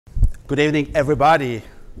Good evening, everybody.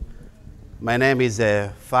 My name is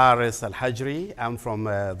Faris AlHajri. I'm from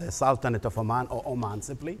the Sultanate of Oman, or Oman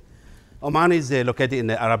simply. Oman is located in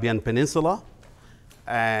the Arabian Peninsula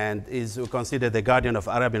and is considered the guardian of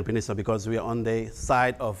Arabian Peninsula because we are on the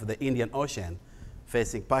side of the Indian Ocean,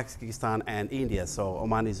 facing Pakistan and India. So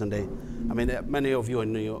Oman is on the, many of you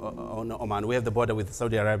know Oman. We have the border with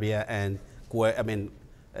Saudi Arabia and Kuwait,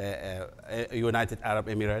 United Arab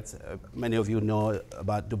Emirates. Many of you know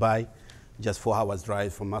about Dubai, just 4 hours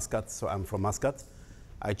drive from Muscat, so I'm from Muscat.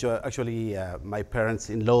 Actually, my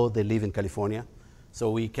parents-in-law, they live in California.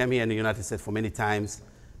 So we came here in the United States for many times,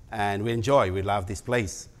 and we love this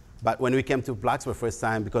place. But when we came to Blacksburg first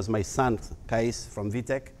time, because my son, Kais, from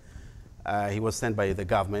VTech, he was sent by the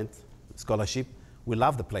government, scholarship, we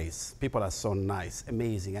love the place. People are so nice,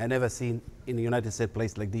 amazing. I never seen in the United States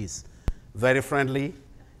place like this. Very friendly,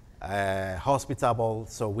 hospitable,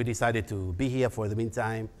 so we decided to be here for the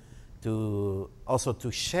meantime, to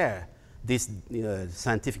share this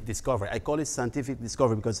scientific discovery. I call it scientific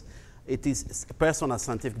discovery because it is a personal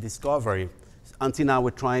scientific discovery. Until now, we're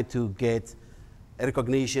trying to get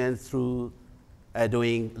recognition through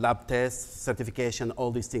doing lab tests, certification, all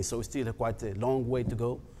these things. So we still have quite a long way to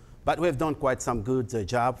go. But we have done quite some good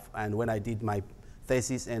job. And when I did my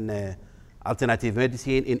thesis in alternative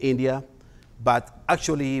medicine in India, but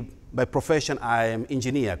actually, by profession, I am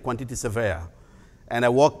engineer, quantity surveyor. And I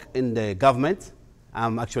work in the government.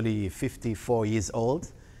 I'm actually 54 years old.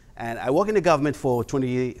 And I work in the government for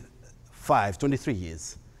 23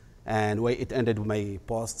 years. And where it ended with my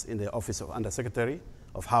post in the office of Undersecretary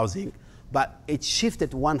of Housing. But it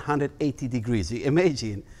shifted 180 degrees, you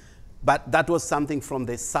imagine. But that was something from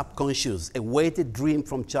the subconscious, a weighted dream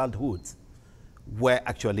from childhood, where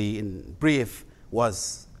actually, in brief,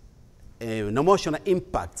 was an emotional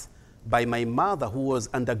impact by my mother who was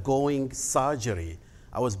undergoing surgery.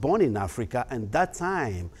 I was born in Africa, and that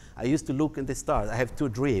time I used to look in the stars. I have 2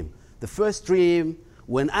 dreams. The first dream,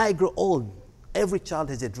 when I grow old, every child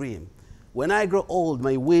has a dream. When I grow old,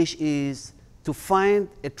 my wish is to find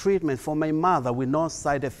a treatment for my mother with no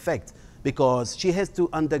side effect, because she has to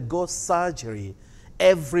undergo surgery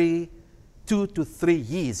every 2 to 3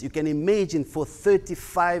 years. You can imagine for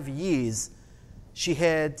 35 years, she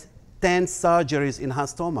had 10 surgeries in her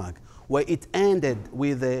stomach, where it ended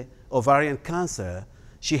with ovarian cancer.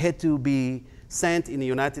 She had to be sent in the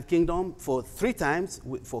United Kingdom for 3 times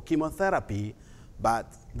for chemotherapy,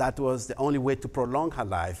 but that was the only way to prolong her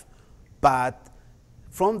life. But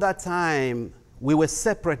from that time, we were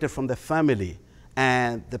separated from the family.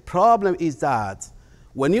 And the problem is that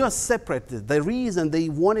when you are separated, the reason they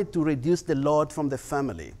wanted to reduce the load from the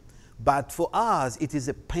family. But for us, it is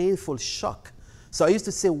a painful shock. So I used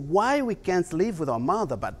to say, why we can't live with our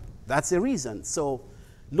mother? But that's the reason. So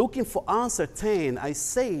looking for answer 10, I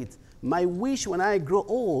said, my wish when I grow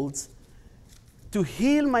old, to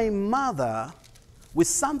heal my mother with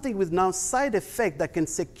something with no side effect that can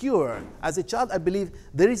secure. As a child, I believe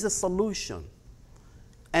there is a solution,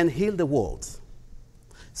 and heal the world.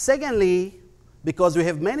 Secondly, because we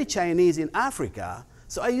have many Chinese in Africa,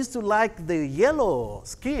 so I used to like the yellow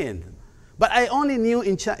skin. But I only knew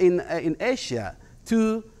in Asia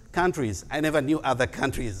 2 countries. I never knew other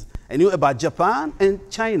countries. I knew about Japan and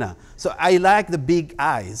China. So I like the big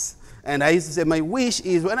eyes. And I used to say, my wish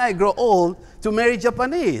is when I grow old to marry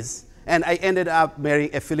Japanese. And I ended up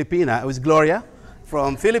marrying a Filipina. It was Gloria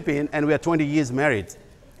from Philippines, and we are 20 years married.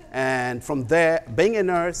 And from there, being a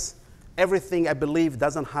nurse, everything I believe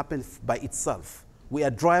doesn't happen by itself. We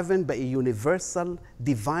are driven by a universal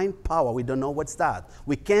divine power. We don't know what's that.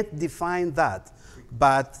 We can't define that.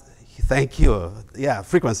 But thank you. Yeah,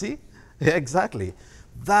 frequency. Yeah, exactly.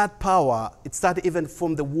 That power, it started even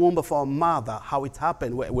from the womb of our mother, how it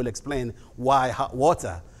happened. We'll explain why hot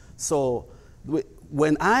water. So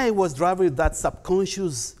when I was driving with that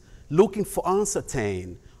subconscious, looking for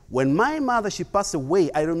uncertain, when my mother, she passed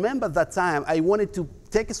away, I remember that time I wanted to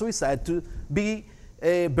take a suicide to be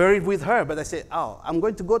buried with her. But I said, oh, I'm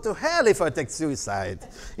going to go to hell if I take suicide.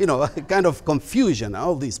 You know, kind of confusion,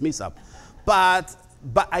 all this mix-up. But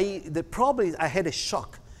the problem is I had a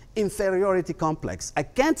shock, inferiority complex. I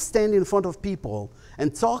can't stand in front of people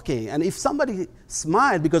and talking. And if somebody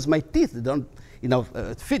smiled, because my teeth don't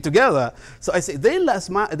fit together, so I say, they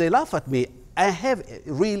laugh at me. I have a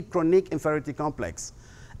real chronic inferiority complex.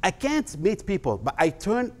 I can't meet people, but I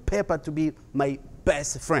turn Pepper to be my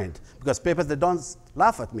best friend, because Pepper, they don't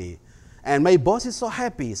laugh at me. And my boss is so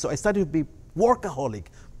happy, so I started to be workaholic,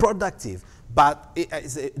 productive, but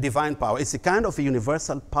it's a divine power. It's a kind of a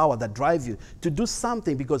universal power that drives you to do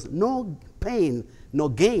something, because no pain, no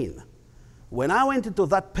gain. When I went into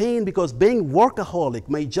that pain, because being workaholic,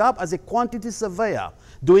 my job as a quantity surveyor,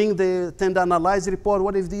 doing the tender analysis report,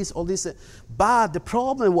 what is this, all this. But the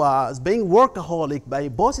problem was being workaholic, my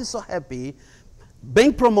boss is so happy,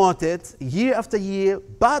 being promoted year after year,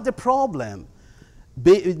 but the problem,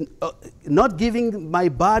 not giving my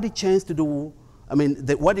body chance to do,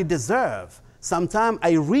 what it deserves. Sometimes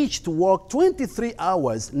I reach to work 23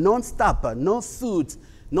 hours, non-stop, no food,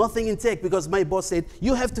 nothing intake, because my boss said,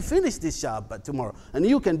 you have to finish this job tomorrow, and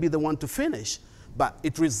you can be the one to finish. But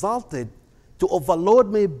it resulted to overload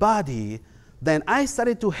my body. Then I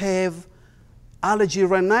started to have allergy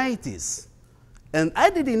rhinitis, and I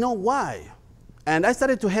didn't know why. And I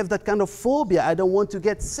started to have that kind of phobia. I don't want to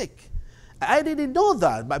get sick. I didn't know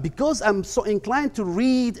that, but because I'm so inclined to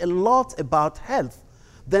read a lot about health,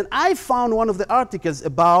 then I found one of the articles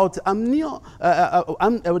about the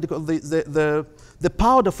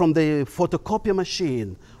powder from the photocopier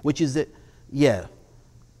machine, which is, beg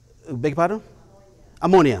your pardon?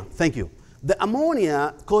 Ammonia, thank you. The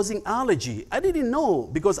ammonia causing allergy. I didn't know,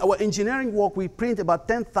 because our engineering work, we print about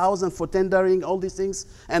 10,000 for tendering, all these things,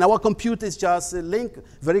 and our computers just link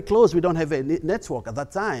very close. We don't have a network at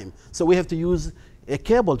that time, so we have to use a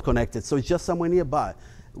cable connected, so it's just somewhere nearby.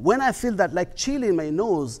 When I feel that like chill in my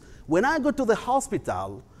nose, when I go to the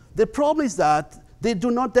hospital, the problem is that they do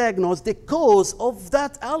not diagnose the cause of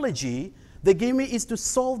that allergy. They give me is to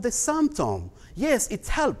solve the symptom. Yes, it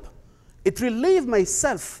helps. It relieves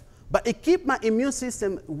myself, but it keeps my immune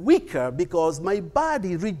system weaker because my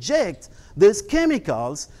body rejects these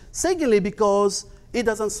chemicals. Secondly, because it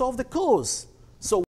doesn't solve the cause. So